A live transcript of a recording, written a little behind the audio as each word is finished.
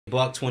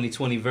Buck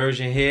 2020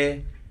 version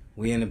here.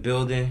 We in the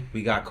building.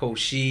 We got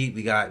Coach Sheed.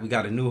 We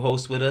got a new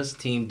host with us.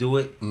 Team Do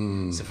It.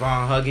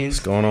 Savon Huggins.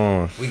 What's going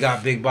on? We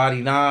got Big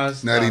Body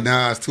Nas. Natty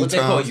Nas, two times.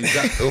 What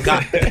they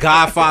call you?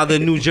 Godfather,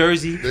 New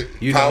Jersey.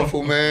 You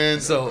Powerful know? man.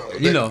 So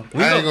you know,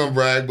 I ain't gonna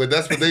brag, but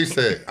that's what they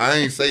said. I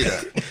ain't say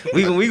that.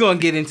 we gonna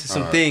get into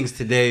some things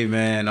today,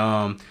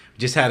 man.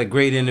 Just had a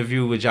great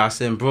interview with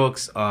Jocelyn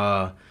Brooks.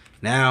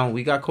 Now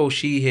we got Coach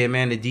Sheed here,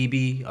 man, the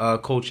DB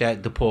coach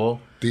at DePaul.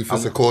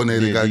 Defensive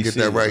coordinator, gotta get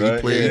that right.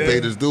 He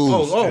paid his dues.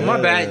 Oh, my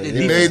bad.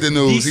 He made the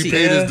news. DC. He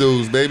paid his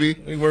dues, baby.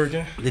 We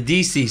working. The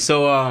DC.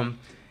 So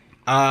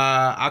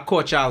I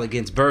caught y'all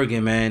against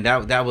Bergen, man.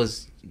 That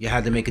was, you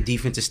had to make a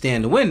defensive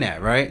stand to win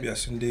that, right?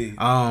 Yes, indeed.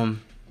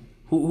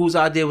 Whose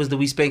idea was the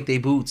we spank they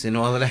boots and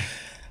all of that?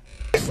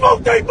 We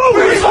smoke they boots!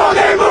 We smoke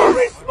they boots!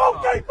 We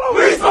smoke they boots!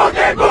 We smoke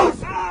they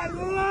boots! I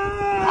love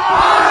it!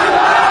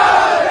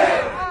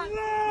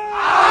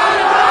 I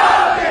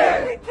love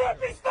it! We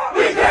can't be stopped!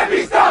 We can't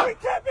be stopped! We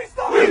can't be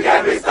stopped! We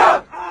can't be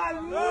stopped! I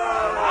love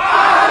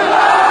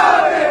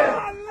it!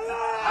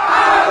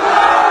 I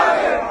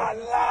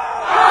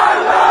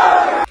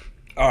love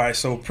it! All right,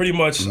 so pretty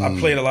much I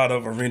played a lot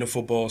of arena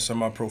football,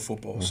 semi-pro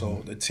football.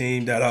 So the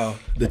team that I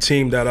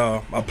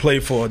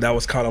played for, that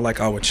was kind of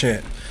like our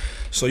chant.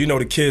 So you know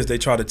the kids, they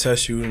try to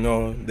test you, you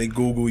know, they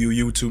Google you,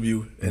 YouTube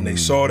you, and they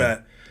saw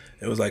that.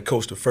 It was like,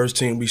 Coach, the first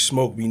team we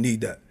smoke, we need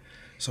that.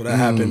 So that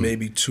happened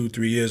maybe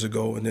 2-3 years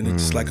ago, and then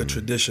it's like a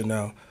tradition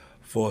now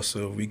for us.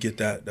 So we get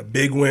that, the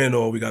big win,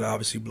 or we got to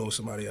obviously blow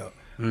somebody out.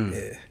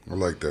 Yeah. I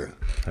like that.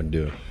 I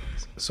do.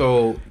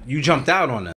 So you jumped out on them.